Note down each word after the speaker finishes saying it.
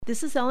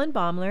This is Ellen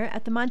Baumler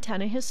at the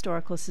Montana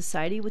Historical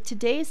Society with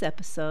today's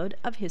episode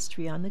of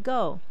History on the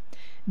Go.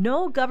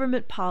 No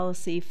government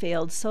policy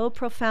failed so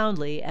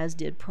profoundly as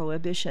did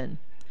Prohibition.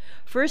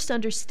 First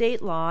under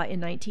state law in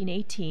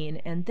 1918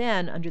 and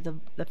then under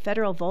the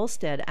Federal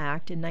Volstead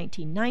Act in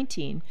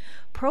 1919,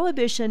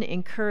 Prohibition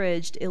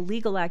encouraged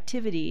illegal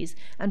activities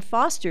and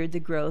fostered the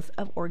growth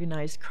of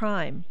organized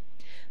crime.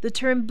 The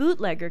term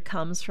bootlegger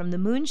comes from the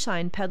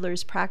moonshine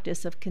peddler's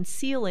practice of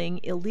concealing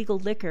illegal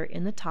liquor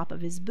in the top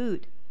of his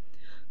boot.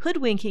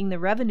 Hoodwinking the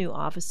revenue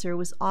officer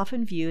was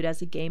often viewed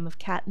as a game of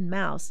cat and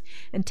mouse,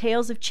 and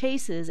tales of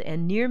chases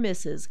and near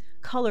misses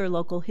color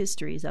local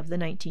histories of the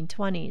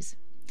 1920s.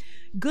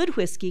 Good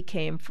whiskey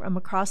came from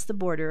across the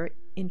border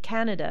in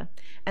Canada,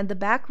 and the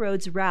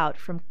backroads route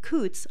from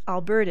Coutts,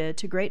 Alberta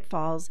to Great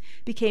Falls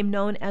became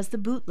known as the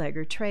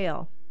Bootlegger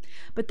Trail.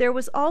 But there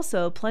was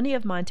also plenty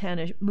of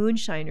Montana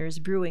moonshiners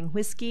brewing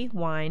whiskey,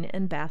 wine,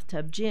 and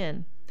bathtub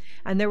gin.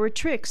 And there were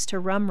tricks to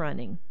rum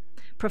running.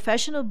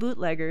 Professional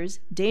bootleggers,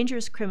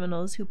 dangerous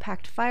criminals who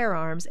packed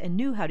firearms and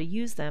knew how to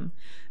use them,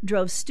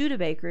 drove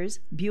Studebakers,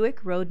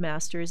 Buick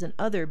Roadmasters, and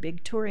other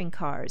big touring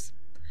cars.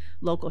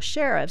 Local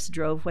sheriffs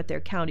drove what their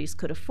counties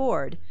could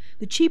afford,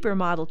 the cheaper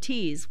Model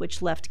Ts,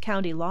 which left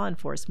county law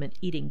enforcement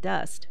eating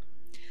dust.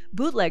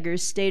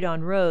 Bootleggers stayed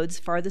on roads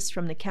farthest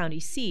from the county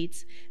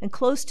seats and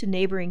close to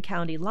neighboring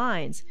county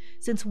lines,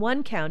 since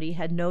one county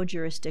had no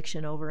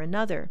jurisdiction over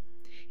another.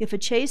 If a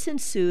chase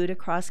ensued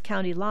across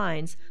county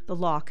lines, the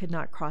law could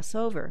not cross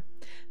over.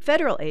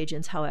 Federal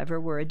agents, however,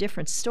 were a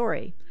different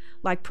story.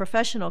 Like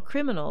professional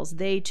criminals,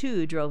 they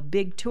too drove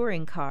big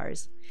touring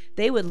cars.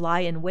 They would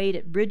lie in wait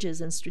at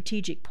bridges and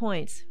strategic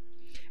points.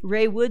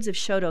 Ray Woods of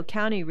Choteau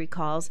County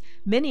recalls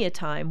many a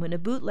time when a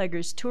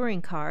bootlegger's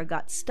touring car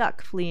got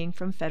stuck fleeing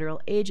from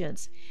federal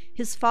agents.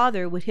 His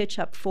father would hitch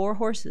up 4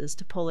 horses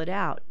to pull it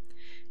out.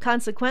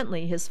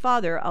 Consequently, his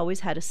father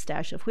always had a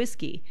stash of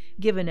whiskey,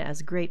 given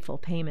as grateful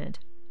payment.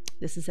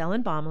 This is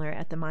Ellen Baumler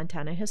at the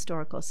Montana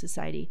Historical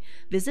Society.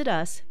 Visit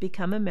us,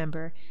 become a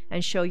member,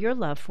 and show your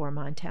love for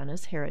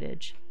Montana's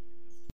heritage.